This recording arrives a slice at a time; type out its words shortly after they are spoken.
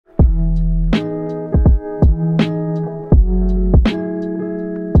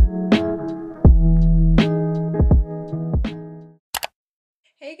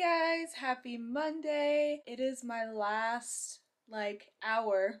Happy Monday. It is my last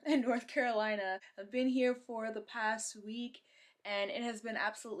hour in North Carolina. I've been here for the past week and it has been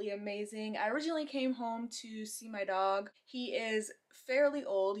absolutely amazing. I originally came home to see my dog. He is fairly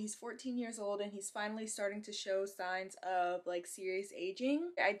old. He's 14 years old and he's finally starting to show signs of serious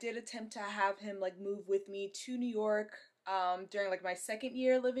aging. I did attempt to have him move with me to New York during my second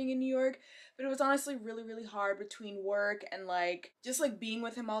year living in New York, but it was honestly really hard between work and just being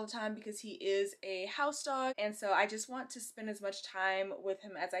with him all the time because he is a house dog, and so I just want to spend as much time with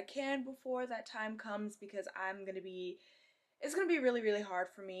him as I can before that time comes because it's gonna be really hard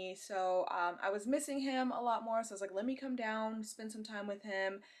for me. So I was missing him a lot more, so I was like, let me come down, spend some time with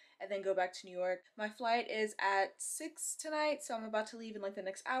him, and then go back to New York. My flight is at 6 tonight, so I'm about to leave in the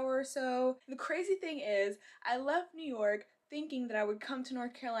next hour or so. The crazy thing is, I left New York thinking that I would come to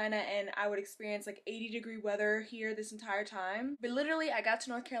North Carolina and I would experience 80-degree weather here this entire time. But literally, I got to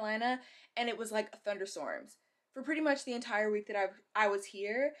North Carolina and it was thunderstorms for pretty much the entire week that I was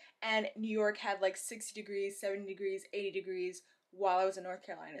here, and New York had 60 degrees, 70 degrees, 80 degrees while I was in North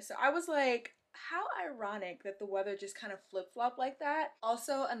Carolina. So I was like, how ironic that the weather just kind of flip-flop like that.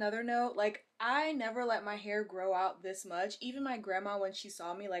 Also, another note, I never let my hair grow out this much. Even my grandma, when she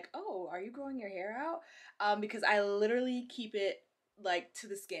saw me, oh, are you growing your hair out? Because I literally keep it to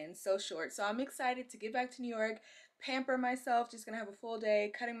the skin, so short. So I'm excited to get back to New York, pamper myself, just gonna have a full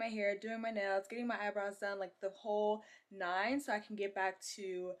day cutting my hair, doing my nails, getting my eyebrows done, the whole 9, so I can get back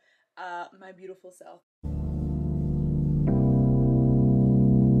to my beautiful self.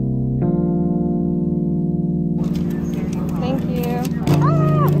 Thank you.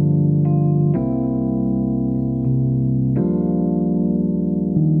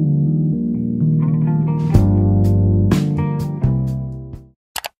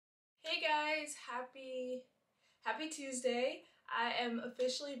 Hey guys, happy Tuesday. I am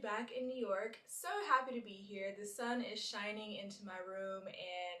officially back in New York. So happy to be here. The sun is shining into my room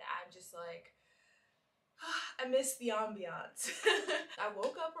and I'm just I miss the ambiance. I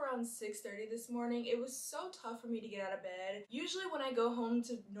woke up around 6:30 this morning. It was so tough for me to get out of bed. Usually when I go home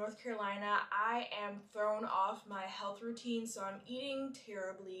to North Carolina, I am thrown off my health routine, so I'm eating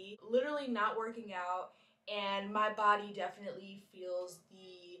terribly, literally not working out, and my body definitely feels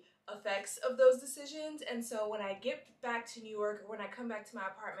the effects of those decisions. And so when I get back to New York, or when I come back to my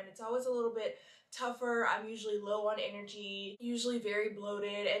apartment, it's always a little bit tougher. I'm usually low on energy, usually very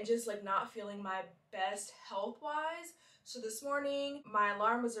bloated, and just not feeling my best health-wise. So this morning, my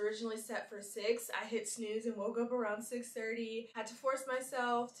alarm was originally set for 6. I hit snooze and woke up around 6:30. Had to force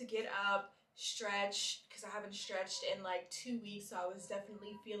myself to get up, stretch, because I haven't stretched in 2 weeks, so I was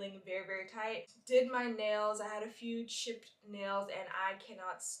definitely feeling very tight. Did my nails. I had a few chipped nails and I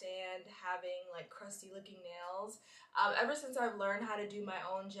cannot stand having crusty looking nails. Ever since I've learned how to do my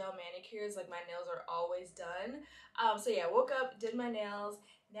own gel manicures, my nails are always done. So yeah, woke up, did my nails.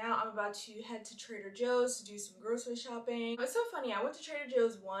 Now I'm about to head to Trader Joe's to do some grocery shopping. It's so funny, I went to Trader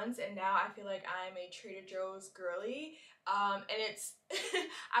Joe's once and now I feel like I'm a Trader Joe's girly. And it's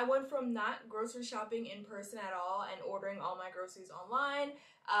I went from not grocery shopping in person at all and ordering all my groceries online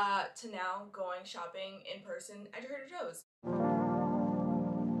to now going shopping in person at Trader Joe's.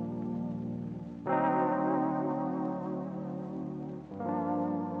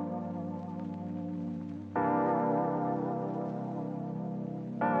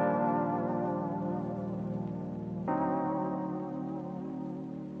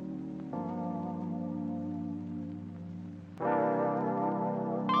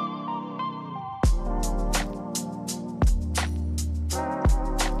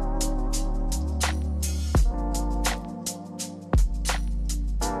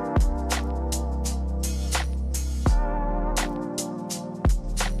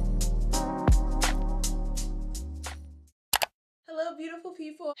 Beautiful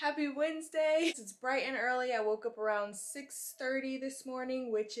people, happy Wednesday. It's bright and early. I woke up around 6:30 this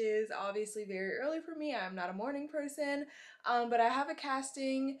morning, which is obviously very early for me. I'm not a morning person, but I have a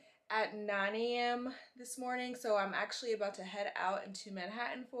casting at 9 a.m. this morning, so I'm actually about to head out into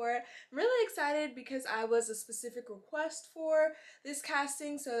Manhattan for it. I'm really excited because I was a specific request for this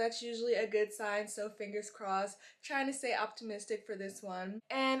casting, so that's usually a good sign, so fingers crossed. Trying to stay optimistic for this one.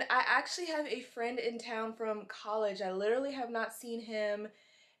 And I actually have a friend in town from college. I literally have not seen him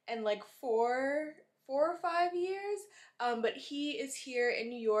in 4 or 5 years, but he is here in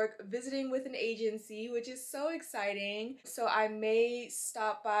New York visiting with an agency, which is so exciting. So I may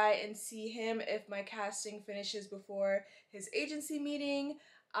stop by and see him if my casting finishes before his agency meeting.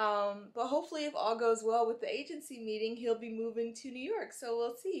 But hopefully if all goes well with the agency meeting, he'll be moving to New York. So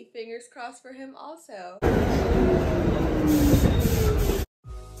we'll see. Fingers crossed for him also.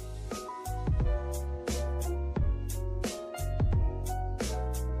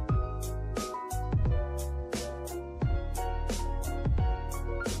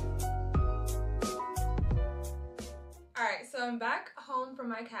 I'm back home from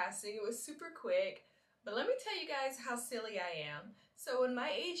my casting. It was super quick, but let me tell you guys how silly I am. So when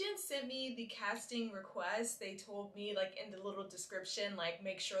my agent sent me the casting request, they told me like in the little description, like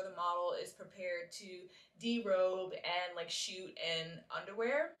make sure the model is prepared to derobe and like shoot in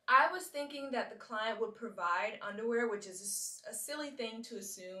underwear. I was thinking that the client would provide underwear, which is a silly thing to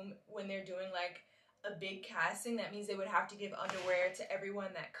assume when they're doing like a big casting. That means they would have to give underwear to everyone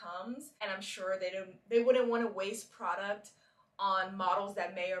that comes, and I'm sure they wouldn't want to waste product on models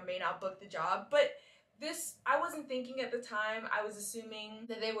that may or may not book the job. But this, I wasn't thinking at the time. I was assuming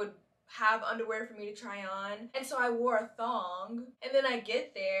that they would have underwear for me to try on, and so I wore a thong, and then I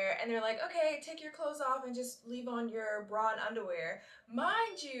get there and they're like, okay, take your clothes off and just leave on your bra and underwear.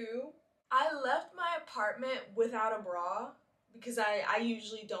 Mind you, I left my apartment without a bra because I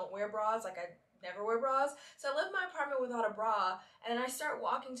usually don't wear bras. Like, I never wear bras. So I left my apartment without a bra, and then I start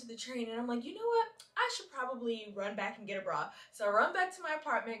walking to the train, and I'm like, you know what? I should probably run back and get a bra. So I run back to my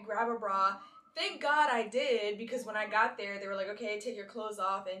apartment, grab a bra. Thank God I did, because when I got there, they were like, okay, take your clothes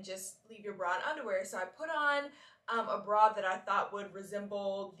off and just leave your bra and underwear. So I put on a bra that I thought would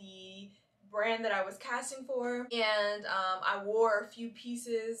resemble the brand that I was casting for, and I wore a few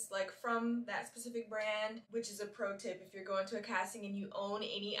pieces like from that specific brand, which is a pro tip. If you're going to a casting and you own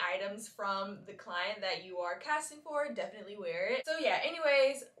any items from the client that you are casting for, definitely wear it. So yeah,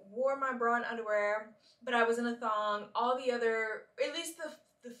 anyways, wore my bra and underwear, but I was in a thong. All the other, at least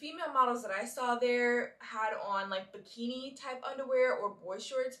the female models that I saw there had on like bikini type underwear or boy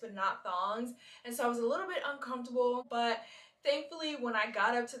shorts, but not thongs, and so I was a little bit uncomfortable. But thankfully, when I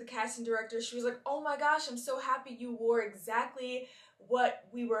got up to the casting director, she was like, oh my gosh, I'm so happy you wore exactly what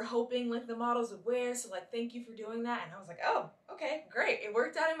we were hoping like the models would wear, so like thank you for doing that. And I was like, oh, okay, great, it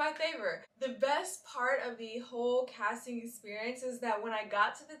worked out in my favor. The best part of the whole casting experience is that when I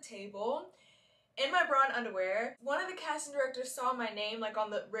got to the table in my bra and underwear, one of the casting directors saw my name like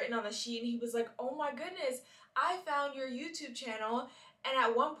written on the sheet, and he was like, oh my goodness, I found your YouTube channel, and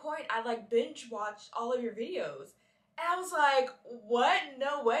at one point I like binge watched all of your videos. And I was like, what?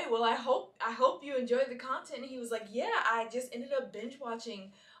 No way. Well, I hope you enjoyed the content. And he was like, yeah, I just ended up binge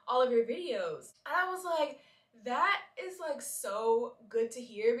watching all of your videos. And I was like, that is like so good to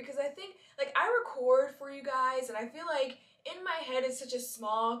hear, because I think like I record for you guys, and I feel like in my head it's such a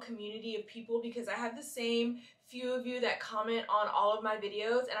small community of people because I have the same few of you that comment on all of my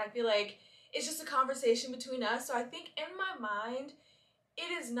videos, and I feel like it's just a conversation between us. So I think in my mind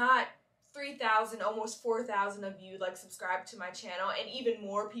it is not 3,000, almost 4,000 of you like subscribed to my channel, and even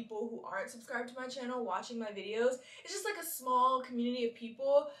more people who aren't subscribed to my channel watching my videos. It's just like a small community of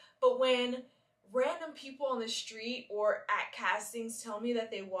people. But when random people on the street or at castings tell me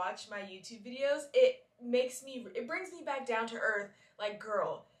that they watch my YouTube videos, it brings me back down to earth. Like,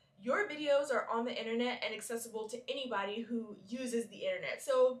 girl, your videos are on the internet and accessible to anybody who uses the internet.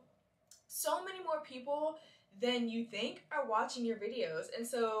 So many more people than you think are watching your videos. And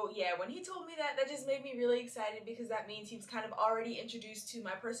so yeah, when he told me that, that just made me really excited, because that means he was kind of already introduced to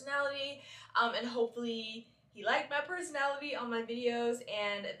my personality, and hopefully he liked my personality on my videos,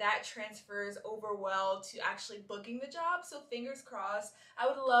 and that transfers over well to actually booking the job. So fingers crossed. I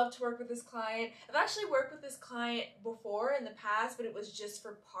would love to work with this client. I've actually worked with this client before in the past, but it was just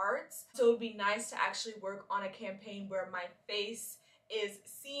for parts. So it would be nice to actually work on a campaign where my face is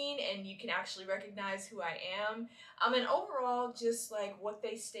seen and you can actually recognize who I am. And overall, just like what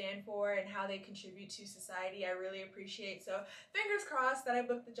they stand for and how they contribute to society, I really appreciate. So fingers crossed that I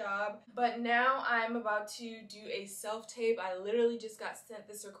booked the job. But now I'm about to do a self-tape. I literally just got sent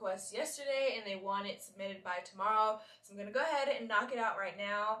this request yesterday, and they want it submitted by tomorrow. So I'm gonna go ahead and knock it out right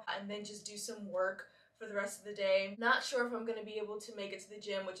now, and then just do some work for the rest of the day. Not sure if I'm gonna be able to make it to the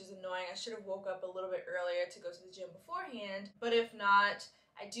gym, which is annoying. I should have woke up a little bit earlier to go to the gym beforehand, but if not,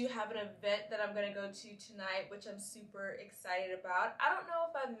 I do have an event that I'm gonna go to tonight, which I'm super excited about. I don't know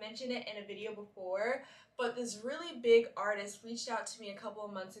if I've mentioned it in a video before, but this really big artist reached out to me a couple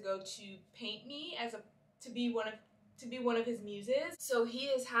of months ago to paint me to be one of his muses. So he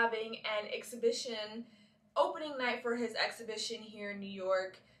is having an exhibition, opening night for his exhibition here in New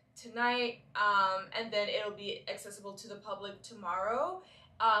York tonight, and then it'll be accessible to the public tomorrow.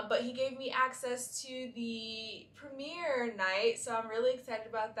 But he gave me access to the premiere night, so I'm really excited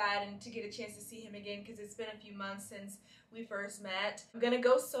about that and to get a chance to see him again, because it's been a few months since we first met. I'm gonna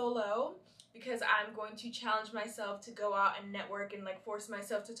go solo because I'm going to challenge myself to go out and network and like force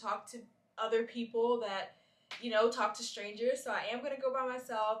myself to talk to other people that, you know, talk to strangers. So I am gonna go by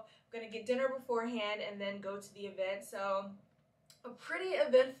myself. I'm gonna get dinner beforehand and then go to the event. So a pretty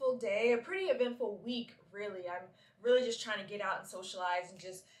eventful day, a pretty eventful week, really. I'm really just trying to get out and socialize and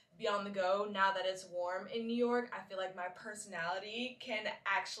just be on the go now that it's warm in New York. I feel like my personality can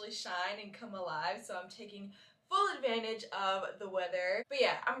actually shine and come alive, so I'm taking full advantage of the weather. But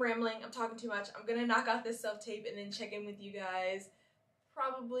yeah, I'm rambling, I'm talking too much. I'm gonna knock out this self-tape and then check in with you guys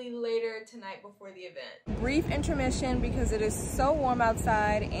probably later tonight before the event. Brief intermission because it is so warm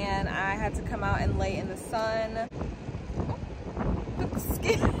outside and I had to come out and lay in the sun.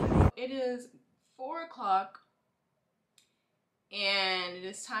 It is 4 o'clock and it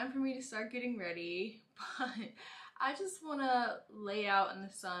is time for me to start getting ready, but I just want to lay out in the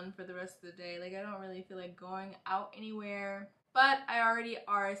sun for the rest of the day. Like, I don't really feel like going out anywhere, but I already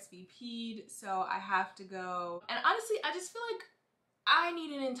RSVP'd, so I have to go. And honestly, I just feel like I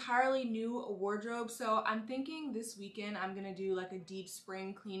need an entirely new wardrobe, so I'm thinking this weekend I'm gonna do like a deep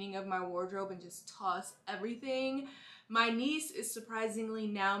spring cleaning of my wardrobe and just toss everything. My niece is surprisingly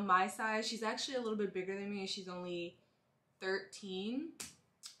now my size. She's actually a little bit bigger than me and she's only 13.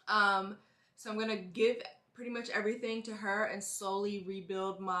 So I'm gonna give pretty much everything to her and slowly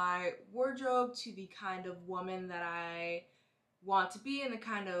rebuild my wardrobe to the kind of woman that I want to be and the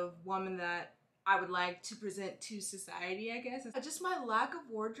kind of woman that I would like to present to society, I guess. Just my lack of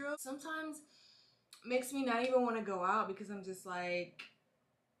wardrobe sometimes makes me not even want to go out because I'm just like,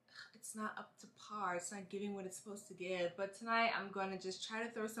 it's not up to par. It's not giving what it's supposed to give. But tonight I'm going to just try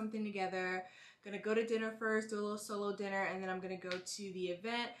to throw something together. Gonna go to dinner first, do a little solo dinner, and then I'm gonna go to the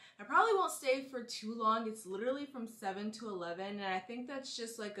event. I probably won't stay for too long. It's literally from 7 to 11, and I think that's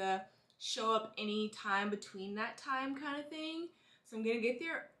just like a show up any time between that time kind of thing. So I'm gonna get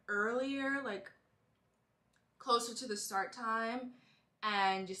there earlier, like closer to the start time,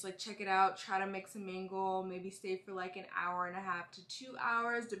 and just like check it out, try to mix and mingle, maybe stay for like an hour and a half to 2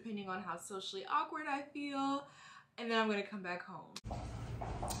 hours depending on how socially awkward I feel, and then I'm gonna come back home.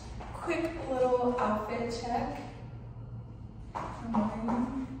 Quick little outfit check. I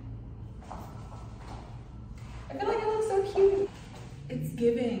feel like I look so cute. It's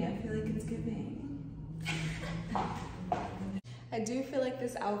giving. I feel like it's giving. I do feel like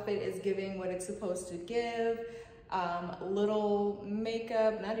this outfit is giving what it's supposed to give. Little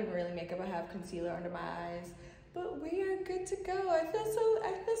makeup, not even really makeup. I have concealer under my eyes, but we are good to go. I feel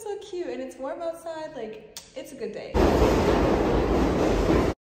so cute, and it's warm outside. Like, it's a good day.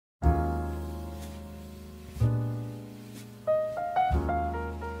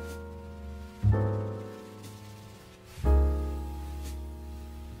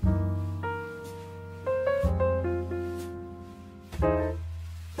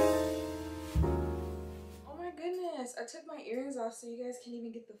 I took my earrings off so you guys can't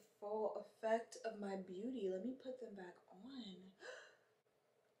even get the full effect of my beauty. Let me put them back on.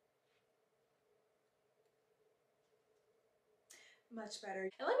 Much better.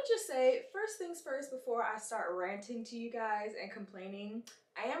 And let me just say, first things first, before I start ranting to you guys and complaining,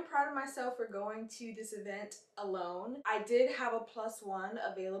 I am proud of myself for going to this event alone. I did have a +1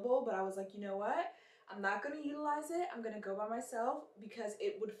 available, but I was like, you know what? I'm not going to utilize it. I'm going to go by myself because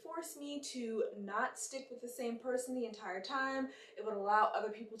it would force me to not stick with the same person the entire time. It would allow other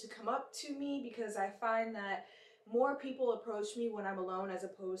people to come up to me because I find that more people approach me when I'm alone as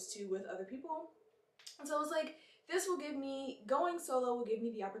opposed to with other people. And so I was like, this will give me, going solo will give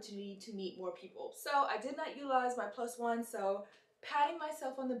me the opportunity to meet more people. So I did not utilize my +1, so patting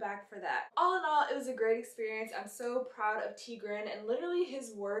myself on the back for that. All in all, it was a great experience. I'm so proud of Tigran, and literally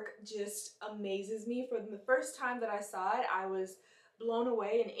his work just amazes me. For the first time that I saw it, I was blown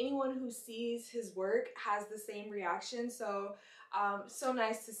away, and anyone who sees his work has the same reaction. So so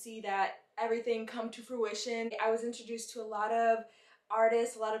nice to see that everything come to fruition. I was introduced to a lot of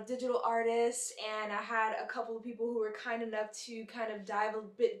artists, a lot of digital artists, and I had a couple of people who were kind enough to kind of dive a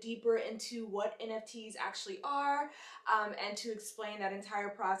bit deeper into what NFTs actually are, and to explain that entire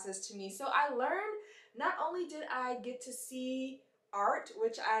process to me. So I learned, not only did I get to see art,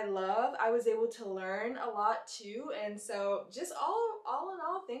 which I love, I was able to learn a lot too. And so just all in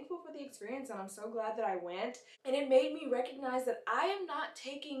all, thankful for the experience, and I'm so glad that I went. And it made me recognize that I am not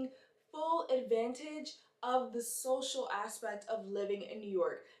taking full advantage of the social aspect of living in New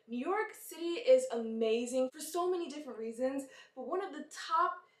York. New York City is amazing for so many different reasons, but one of the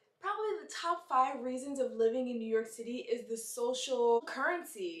probably the top 5 reasons of living in New York City is the social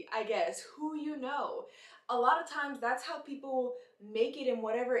currency, I guess, who you know. A lot of times that's how people make it in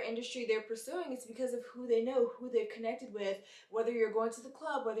whatever industry they're pursuing. It's because of who they know, who they've connected with, whether you're going to the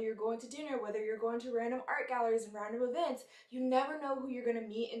club, whether you're going to dinner, whether you're going to random art galleries and random events. You never know who you're gonna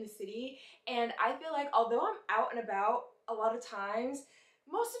meet in the city. And I feel like although I'm out and about a lot of times,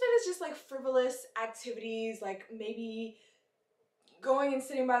 most of it is just like frivolous activities, like maybe going and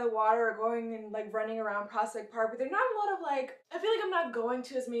sitting by the water or going and like running around Prospect Park, but there's not a lot of like, I feel like I'm not going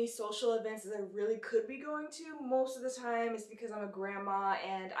to as many social events as I really could be going to. Most of the time it's because I'm a grandma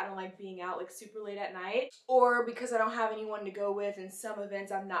and I don't like being out like super late at night, or because I don't have anyone to go with, and some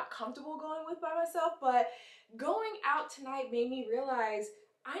events I'm not comfortable going with by myself. But going out tonight made me realize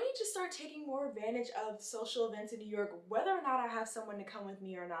I need to start taking more advantage of social events in New York, whether or not I have someone to come with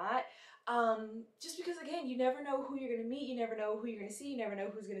me or not. Just because, again, you never know who you're gonna meet, you never know who you're gonna see, you never know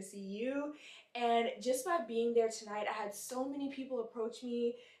who's gonna see you. And just by being there tonight, I had so many people approach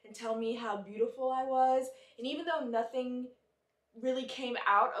me and tell me how beautiful I was. And even though nothing really came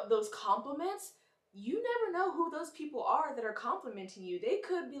out of those compliments, you never know who those people are that are complimenting you. They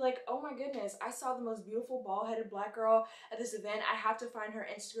could be like, oh my goodness, I saw the most beautiful bald-headed black girl at this event. I have to find her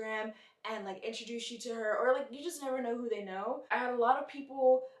Instagram and like introduce you to her. Or like, you just never know who they know. I had a lot of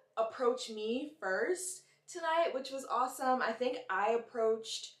people approach me first tonight, which was awesome. I think I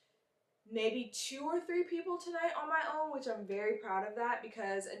approached maybe 2 or 3 people tonight on my own, which I'm very proud of that,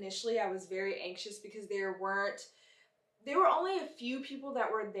 because initially I was very anxious because there were only a few people that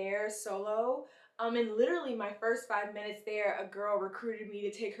were there solo. And literally my first 5 minutes there, a girl recruited me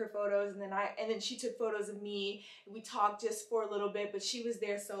to take her photos, and then she took photos of me. We talked just for a little bit, but she was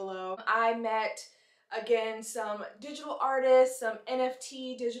there solo. I met, again, some digital artists, some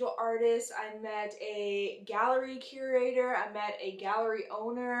NFT digital artists. I met a gallery curator. I met a gallery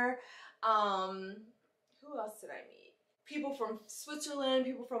owner. Who else did I meet? People from Switzerland,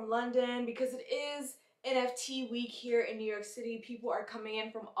 people from London, because it is NFT week here in New York City. People are coming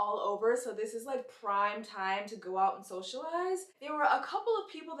in from all over, so this is like prime time to go out and socialize. There were a couple of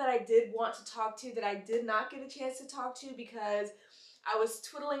people that I did want to talk to that I did not get a chance to talk to because I was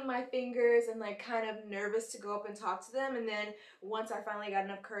twiddling my fingers and like kind of nervous to go up and talk to them. And then once I finally got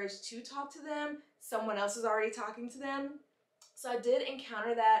enough courage to talk to them, someone else was already talking to them. So I did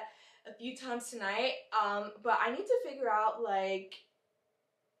encounter that a few times tonight, but I need to figure out like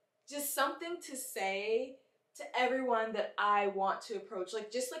just something to say to everyone that I want to approach,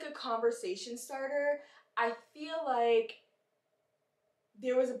 like just like a conversation starter. I feel like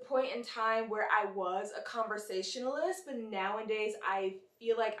there was a point in time where I was a conversationalist, but nowadays I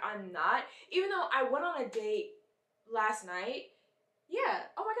feel like I'm not. Even though I went on a date last night. Yeah,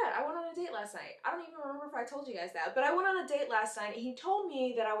 oh my god, I went on a date last night. I don't even remember if I told you guys that, but I went on a date last night and he told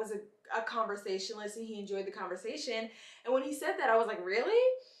me that I was a conversationalist and he enjoyed the conversation. And when he said that, I was like, really?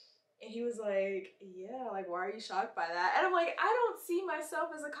 And he was like, yeah, like, why are you shocked by that? And I'm like, I don't see myself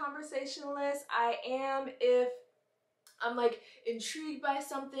as a conversationalist. I am if I'm like intrigued by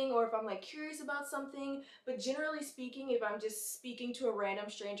something, or if I'm like curious about something. But generally speaking, if I'm just speaking to a random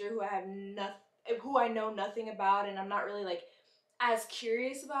stranger who I know nothing about, and I'm not really like as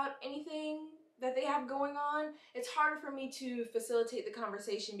curious about anything that they have going on, it's harder for me to facilitate the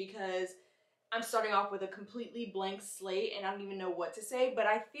conversation because I'm starting off with a completely blank slate and I don't even know what to say. But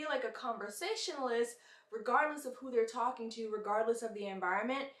I feel like a conversationalist, regardless of who they're talking to, regardless of the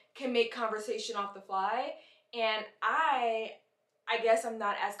environment, can make conversation off the fly. And I guess I'm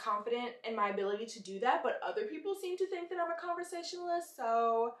not as confident in my ability to do that, but other people seem to think that I'm a conversationalist,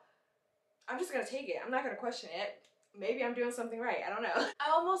 so I'm just gonna take it. I'm not gonna question it. Maybe I'm doing something right, I don't know.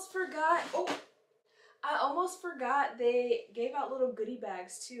 I almost forgot they gave out little goodie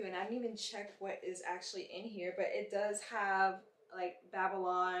bags too, and I didn't even check what is actually in here, but it does have like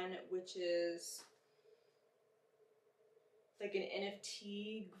Babylon, which is like an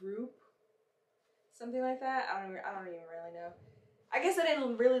NFT group, something like that. I don't even really know. I guess I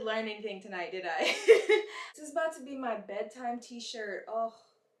didn't really learn anything tonight, did I? This is about to be my bedtime t-shirt. Oh,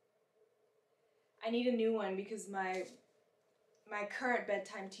 I need a new one because my current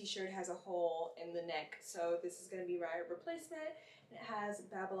bedtime t-shirt has a hole in the neck, so this is gonna be my replacement. And it has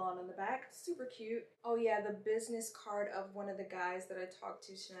Babylon on the back, super cute. Oh yeah, the business card of one of the guys that I talked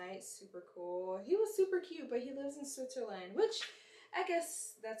to tonight, super cool. He was super cute, but he lives in Switzerland, which I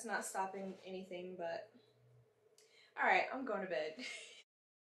guess that's not stopping anything, but all right, I'm going to bed.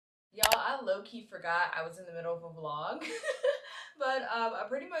 Y'all, I low-key forgot I was in the middle of a vlog. But I've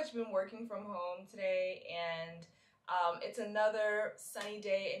pretty much been working from home today, and it's another sunny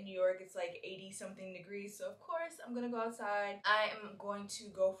day in New York. It's like 80 something degrees, so of course I'm gonna go outside. I am going to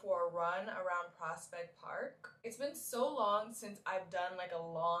go for a run around Prospect Park. It's been so long since I've done like a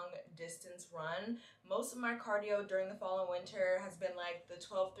long distance run. Most of my cardio during the fall and winter has been like the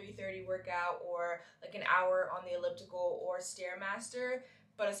 12-3-30 workout, or like an hour on the elliptical or Stairmaster.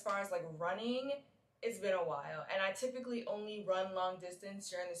 But as far as like running, it's been a while, and I typically only run long distance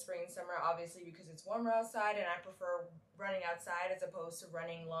during the spring and summer, obviously because it's warmer outside and I prefer running outside as opposed to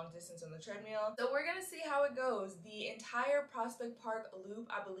running long distance on the treadmill. So we're gonna see how it goes. The entire Prospect Park loop,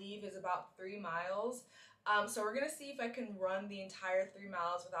 I believe, is about 3 miles. So we're gonna see if I can run the entire 3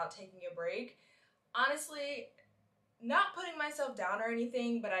 miles without taking a break. Honestly, not putting myself down or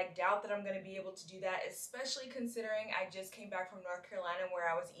anything, but I doubt that I'm going to be able to do that, especially considering I just came back from North Carolina where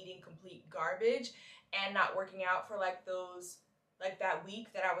I was eating complete garbage and not working out for like that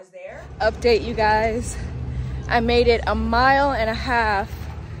week that I was there. Update, you guys. I made it 1.5 miles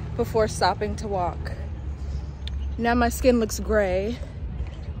before stopping to walk. Now my skin looks gray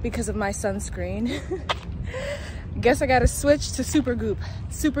because of my sunscreen. Guess I gotta switch to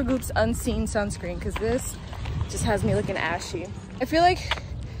Supergoop's Unseen Sunscreen because this just has me looking ashy. I feel like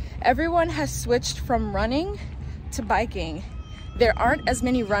everyone has switched from running to biking. There aren't as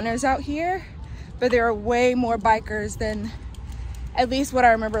many runners out here, but there are way more bikers than at least what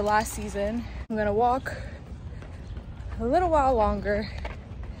I remember last season. I'm gonna walk a little while longer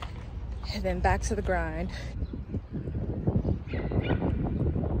and then back to the grind.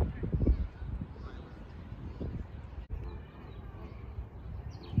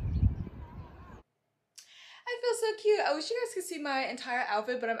 So cute. I wish you guys could see my entire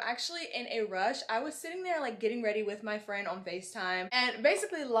outfit, but I'm actually in a rush. I was sitting there like getting ready with my friend on FaceTime and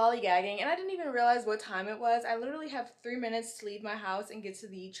basically lollygagging, and I didn't even realize what time it was. I literally have 3 minutes to leave my house and get to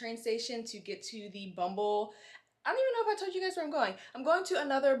the train station to get to the Bumble. I don't even know if I told you guys where I'm going. I'm going to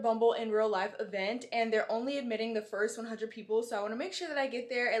another Bumble in real life event, and they're only admitting the first 100 people, so I want to make sure that I get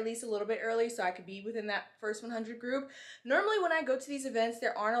there at least a little bit early so I could be within that first 100 group. Normally when I go to these events,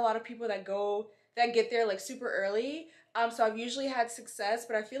 there aren't a lot of people that get there like super early. So I've usually had success,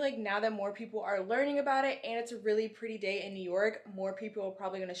 but I feel like now that more people are learning about it and it's a really pretty day in New York, more people are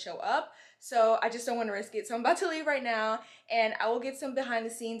probably gonna show up. So I just don't want to risk it. So I'm about to leave right now, and I will get some behind the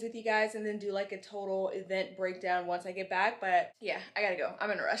scenes with you guys and then do like a total event breakdown once I get back. But yeah, I gotta go. I'm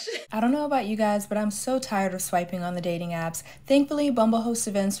in a rush. I don't know about you guys, but I'm so tired of swiping on the dating apps. Thankfully, Bumble hosts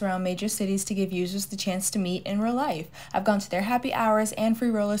events around major cities to give users the chance to meet in real life. I've gone to their happy hours and free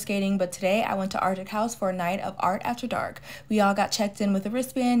roller skating, but today I went to Arctic House for a night of art after dark. We all got checked in with a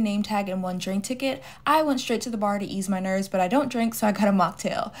wristband, name tag, and 1 drink ticket. I went straight to the bar to ease my nerves, but I don't drink, so I got a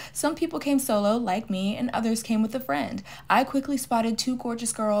mocktail. Some people came solo, like me, and others came with a friend. I quickly spotted 2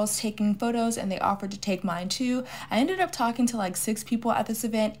 gorgeous girls taking photos, and they offered to take mine too. I ended up talking to like 6 people at this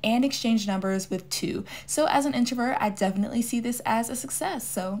event and exchanged numbers with 2. So as an introvert, I definitely see this as a success.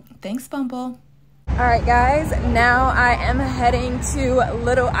 So thanks, Bumble. Alright guys, now I am heading to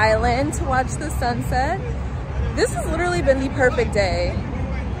Little Island to watch the sunset. This has literally been the perfect day.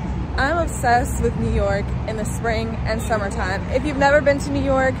 I'm obsessed with New York in the spring and summertime. If you've never been to New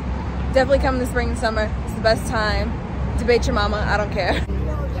York, definitely come in the spring and summer. It's the best time. Debate your mama, I don't care.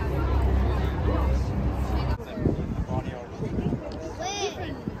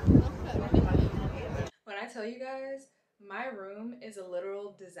 When I tell you guys, my room is a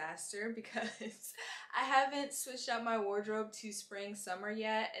literal disaster because I haven't switched out my wardrobe to spring summer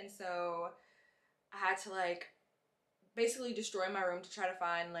yet, and so I had to like basically destroy my room to try to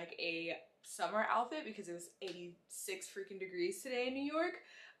find like a summer outfit because it was 86 freaking degrees today in New York.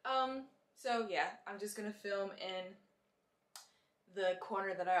 So yeah, I'm just gonna film in the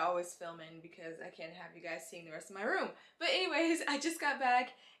corner that I always film in because I can't have you guys seeing the rest of my room. But anyways, I just got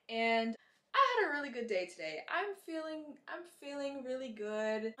back and I had a really good day today. I'm feeling really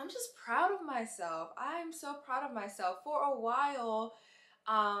good. I'm just proud of myself. I'm so proud of myself. For a while,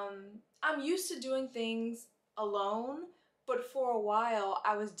 I'm used to doing things alone, but for a while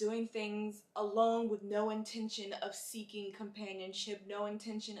I was doing things alone with no intention of seeking companionship, no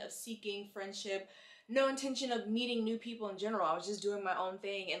intention of seeking friendship, no intention of meeting new people in general. I was just doing my own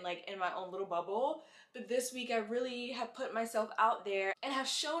thing and like in my own little bubble. But this week I really have put myself out there and have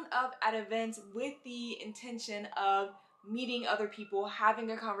shown up at events with the intention of meeting other people,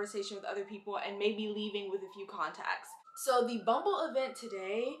 having a conversation with other people, and maybe leaving with a few contacts. So the Bumble event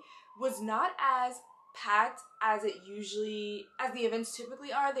today was not as packed as the events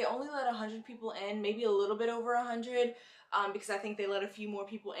typically are. They only let 100 people in, maybe a little bit over 100, because I think they let a few more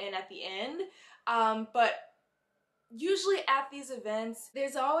people in at the end. But usually at these events,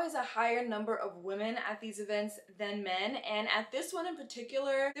 there's always a higher number of women at these events than men, and at this one in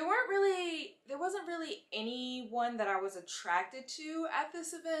particular, there wasn't really anyone that I was attracted to at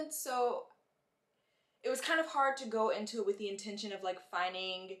this event, so it was kind of hard to go into it with the intention of like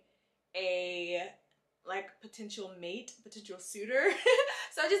finding a like potential mate, potential suitor.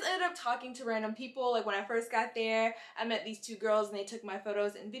 So I just ended up talking to random people. Like when I first got there, I met these two girls and they took my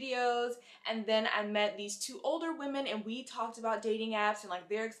photos and videos. And then I met these two older women and we talked about dating apps and like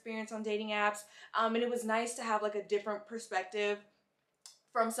their experience on dating apps. And it was nice to have like a different perspective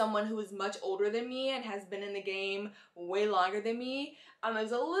from someone who is much older than me and has been in the game way longer than me. It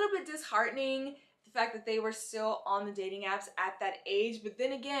was a little bit disheartening, the fact that they were still on the dating apps at that age, but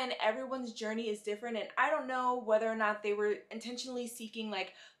then again, everyone's journey is different, and I don't know whether or not they were intentionally seeking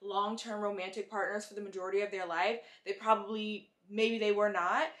like long-term romantic partners for the majority of their life. They probably, maybe they were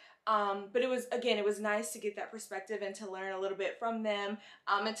not. But it was nice to get that perspective and to learn a little bit from them,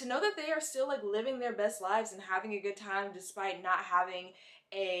 and to know that they are still like living their best lives and having a good time despite not having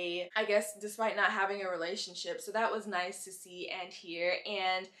despite not having a relationship. So that was nice to see and hear.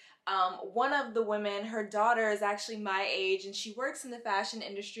 And one of the women, her daughter is actually my age and she works in the fashion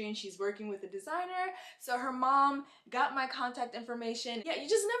industry and she's working with a designer. So her mom got my contact information. Yeah, you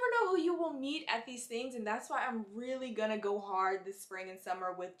just never know who you will meet at these things, and that's why I'm really gonna go hard this spring and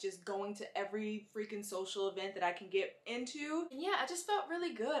summer with just going to every freaking social event that I can get into. And yeah, I just felt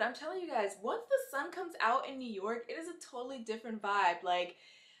really good. I'm telling you guys, once the sun comes out in New York, it is a totally different vibe. Like,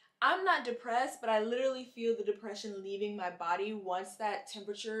 I'm not depressed, but I literally feel the depression leaving my body once that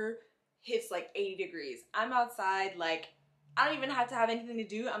temperature hits like 80 degrees. I'm outside, like, I don't even have to have anything to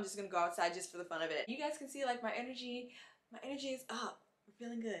do. I'm just gonna go outside just for the fun of it. You guys can see like my energy is up. We're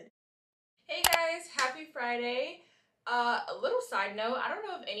feeling good. Hey guys, happy Friday. A little side note, I don't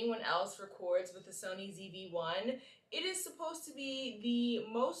know if anyone else records with the Sony ZV-1. It is supposed to be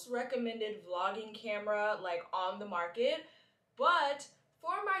the most recommended vlogging camera like on the market, but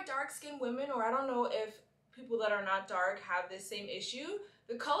for my dark-skinned women, or I don't know if people that are not dark have this same issue,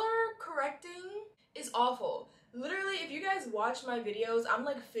 the color correcting is awful. Literally, if you guys watch my videos, I'm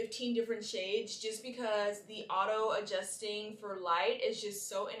like 15 different shades just because the auto adjusting for light is just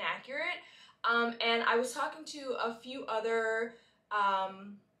so inaccurate. And I was talking to a few other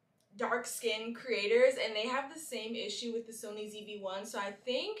dark skin creators and they have the same issue with the Sony ZV-1, so I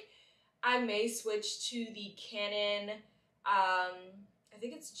think I may switch to the Canon, I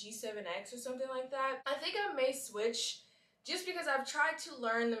think it's G7X or something like that. I think I may switch just because I've tried to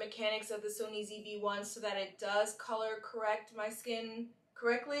learn the mechanics of the Sony ZV-1 so that it does color correct my skin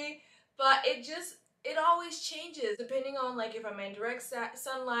correctly, but it always changes depending on like if I'm in direct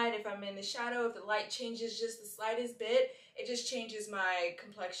sunlight, if I'm in the shadow, if the light changes just the slightest bit, it just changes my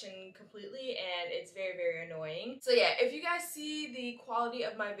complexion completely and it's very, very annoying. So yeah, if you guys see the quality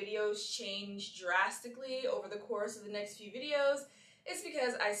of my videos change drastically over the course of the next few videos, it's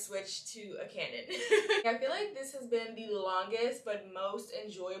because I switched to a Canon. I feel like this has been the longest but most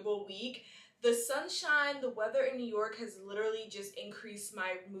enjoyable week. The sunshine, the weather in New York has literally just increased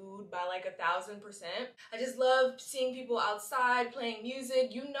my mood by like 1000%. I just love seeing people outside playing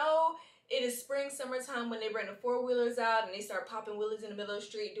music. You know it is spring, summertime when they bring the four-wheelers out and they start popping wheelies in the middle of the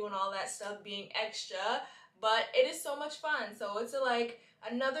street, doing all that stuff, being extra. But it is so much fun. So it's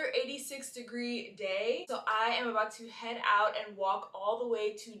another 86-degree day. So I am about to head out and walk all the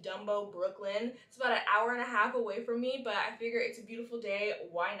way to Dumbo, Brooklyn. It's about an hour and a half away from me, but I figure it's a beautiful day.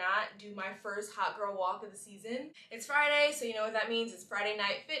 Why not do my first hot girl walk of the season? It's Friday, so you know what that means. It's Friday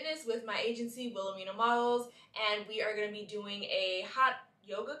Night Fitness with my agency, Wilhelmina Models, and we are gonna be doing a hot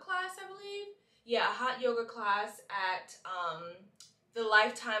yoga class, I believe. Yeah, a hot yoga class at the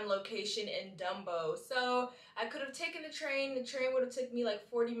Lifetime location in Dumbo. So I could have taken the train would have took me like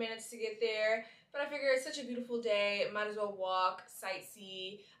 40 minutes to get there, but I figured it's such a beautiful day, might as well walk,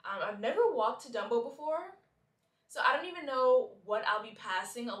 sightsee. I've never walked to Dumbo before, so I don't even know what I'll be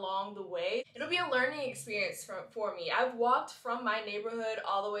passing along the way. It'll be a learning experience for me. I've walked from my neighborhood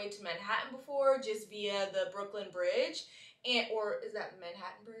all the way to Manhattan before, just via the Brooklyn Bridge, or is that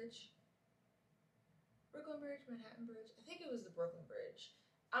Manhattan Bridge? Brooklyn Bridge, Manhattan Bridge? I think it was the Brooklyn Bridge.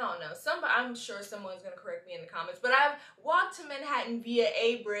 I don't know. I'm sure someone's gonna correct me in the comments, but I've walked to Manhattan via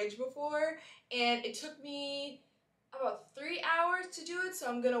a bridge before, and it took me about 3 hours to do it, so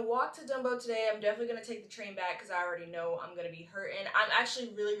I'm gonna walk to Dumbo today. I'm definitely gonna take the train back because I already know I'm gonna be hurting. I'm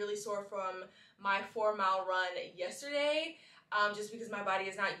actually really, really sore from my 4-mile run yesterday. Just because my body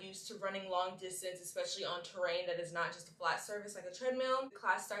is not used to running long distance, especially on terrain that is not just a flat surface like a treadmill. The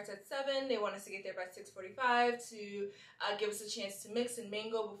class starts at 7. They want us to get there by 6:45 to give us a chance to mix and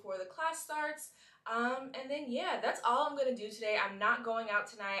mingle before the class starts. And then yeah, that's all I'm gonna do today. I'm not going out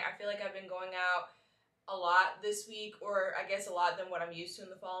tonight. I feel like I've been going out a lot this week, or I guess a lot than what I'm used to in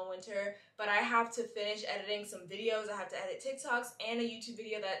the fall and winter, but I have to finish editing some videos. I have to edit TikToks and a YouTube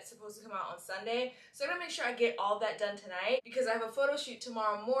video that's supposed to come out on Sunday. So I'm gonna make sure I get all that done tonight because I have a photo shoot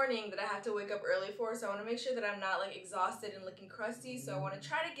tomorrow morning that I have to wake up early for. So I wanna make sure that I'm not like exhausted and looking crusty. So I wanna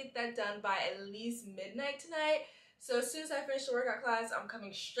try to get that done by at least midnight tonight. So as soon as I finish the workout class, I'm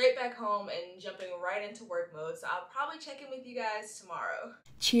coming straight back home and jumping right into work mode. So I'll probably check in with you guys tomorrow.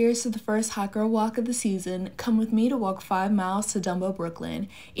 Cheers to the first hot girl walk of the season. Come with me to walk 5 miles to Dumbo, Brooklyn.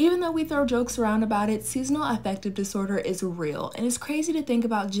 Even though we throw jokes around about it, seasonal affective disorder is real, and it's crazy to think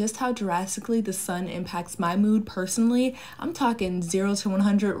about just how drastically the sun impacts my mood personally. I'm talking 0 to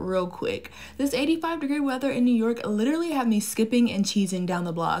 100 real quick. This 85-degree weather in New York literally had me skipping and cheesing down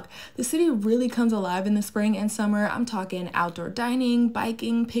the block. The city really comes alive in the spring and summer. I'm talking outdoor dining,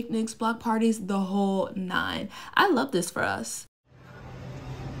 biking, picnics, block parties, the whole 9. I love this for us.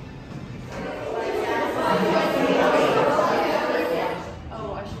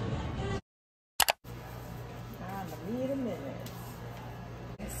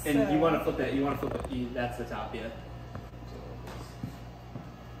 And you want to flip it, that's the top, yeah.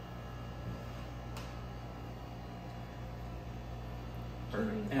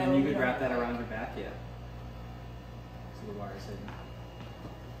 Perfect. And then you could wrap that around your back, yeah. So the wire's hidden.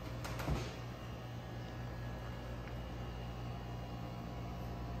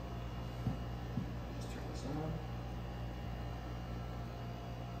 Just turn this on.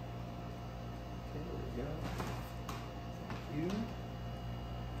 Okay, there we go. Thank you.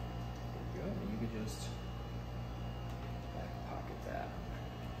 You could just back pocket that.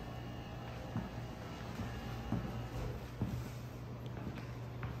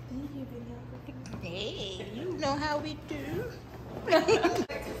 Hey, you know how we do. I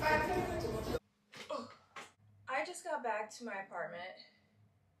just got back to my apartment.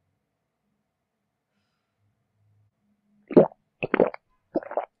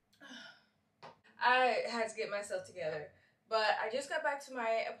 I had to get myself together. But I just got back to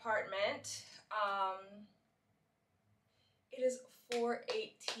my apartment. It is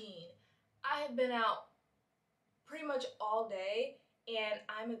 4:18. I have been out pretty much all day and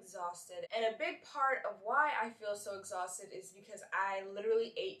I'm exhausted. And a big part of why I feel so exhausted is because I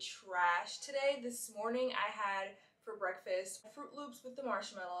literally ate trash today. This morning I had for breakfast Fruit Loops with the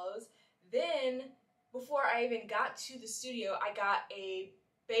marshmallows. Then before I even got to the studio, I got a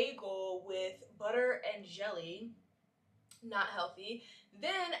bagel with butter and jelly. Not healthy.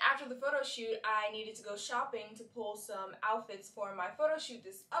 Then after the photo shoot, I needed to go shopping to pull some outfits for my photo shoot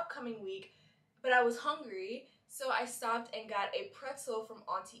this upcoming week, but I was hungry, so I stopped and got a pretzel from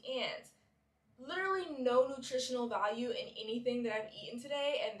Auntie Anne's. Literally no nutritional value in anything that I've eaten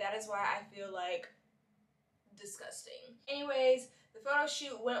today, and that is why I feel like disgusting. Anyways, the photo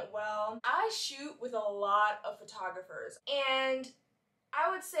shoot went well. I shoot with a lot of photographers, and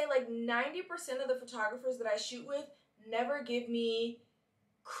I would say like 90% of the photographers that I shoot with never give me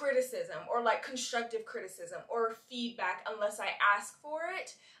criticism or like constructive criticism or feedback unless I ask for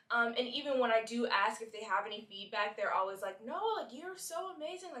it. And even when I do ask if they have any feedback, they're always like, no, like you're so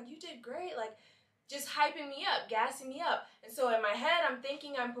amazing, like you did great, like just hyping me up, gassing me up. And so in my head, I'm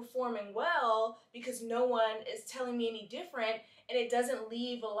thinking I'm performing well because no one is telling me any different, and it doesn't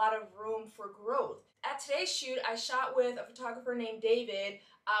leave a lot of room for growth. At today's shoot, I shot with a photographer named David.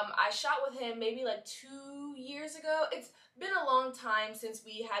 I shot with him maybe like 2 years ago. It's been a long time since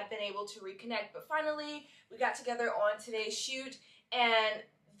we had been able to reconnect, but finally we got together on today's shoot. And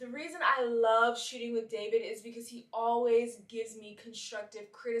the reason I love shooting with David is because he always gives me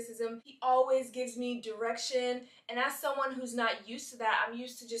constructive criticism. He always gives me direction. And as someone who's not used to that, I'm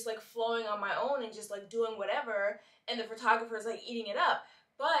used to just like flowing on my own and just like doing whatever, and the photographer's like eating it up.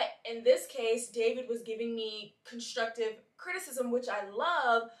 But in this case, David was giving me constructive criticism, which I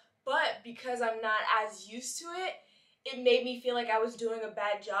love, but because I'm not as used to it, it made me feel like I was doing a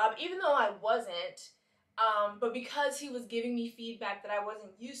bad job, even though I wasn't. But because he was giving me feedback that I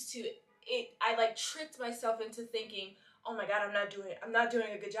wasn't used to, I like tricked myself into thinking, oh my God, I'm not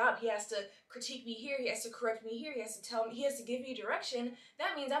doing a good job. He has to critique me here, he has to correct me here, he has to tell me, he has to give me direction.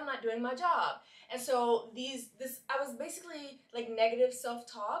 That means I'm not doing my job. And so I was basically like negative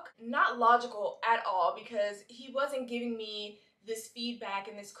self-talk, not logical at all, because he wasn't giving me this feedback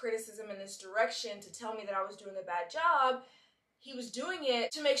and this criticism and this direction to tell me that I was doing a bad job. He was doing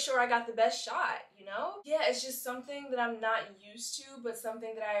it to make sure I got the best shot, you know? Yeah, it's just something that I'm not used to, but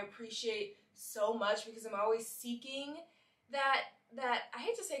something that I appreciate so much because I'm always seeking that I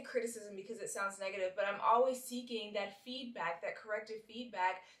hate to say criticism because it sounds negative, but I'm always seeking that feedback, that corrective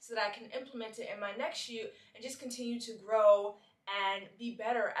feedback, so that I can implement it in my next shoot and just continue to grow and be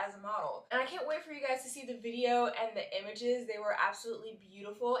better as a model. And I can't wait for you guys to see the video and the images. They were absolutely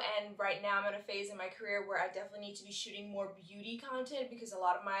beautiful, and right now I'm at a phase in my career where I definitely need to be shooting more beauty content because a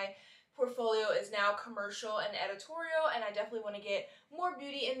lot of my portfolio is now commercial and editorial, and I definitely want to get more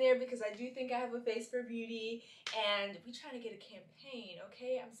beauty in there because I do think I have a face for beauty, and we trying to get a campaign,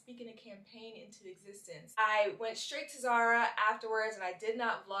 okay? I'm speaking a campaign into existence. I went straight to Zara afterwards, and I did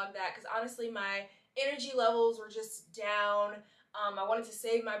not vlog that because honestly my energy levels were just down. I wanted to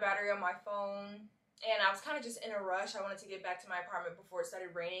save my battery on my phone, and I was kind of just in a rush. I wanted to get back to my apartment before it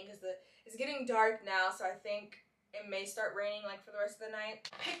started raining because it's getting dark now, so I think it may start raining like for the rest of the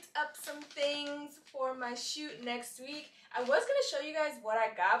night. Picked up some things for my shoot next week. I was gonna show you guys what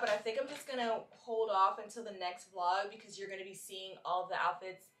I got, but I think I'm just gonna hold off until the next vlog because you're gonna be seeing all of the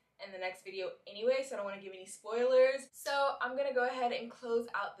outfits in the next video anyway, so I don't want to give any spoilers. So I'm gonna go ahead and close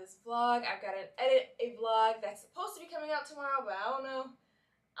out this vlog. I've got to edit a vlog that's supposed to be coming out tomorrow, but I don't know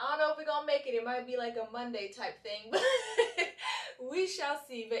if we're gonna make it. It might be like a Monday type thing, but we shall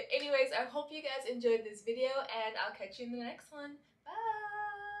see. But anyways, I hope you guys enjoyed this video, and I'll catch you in the next one.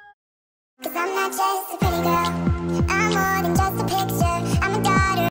 Bye! 'Cause I'm not just a pretty girl, I'm more than just a picture.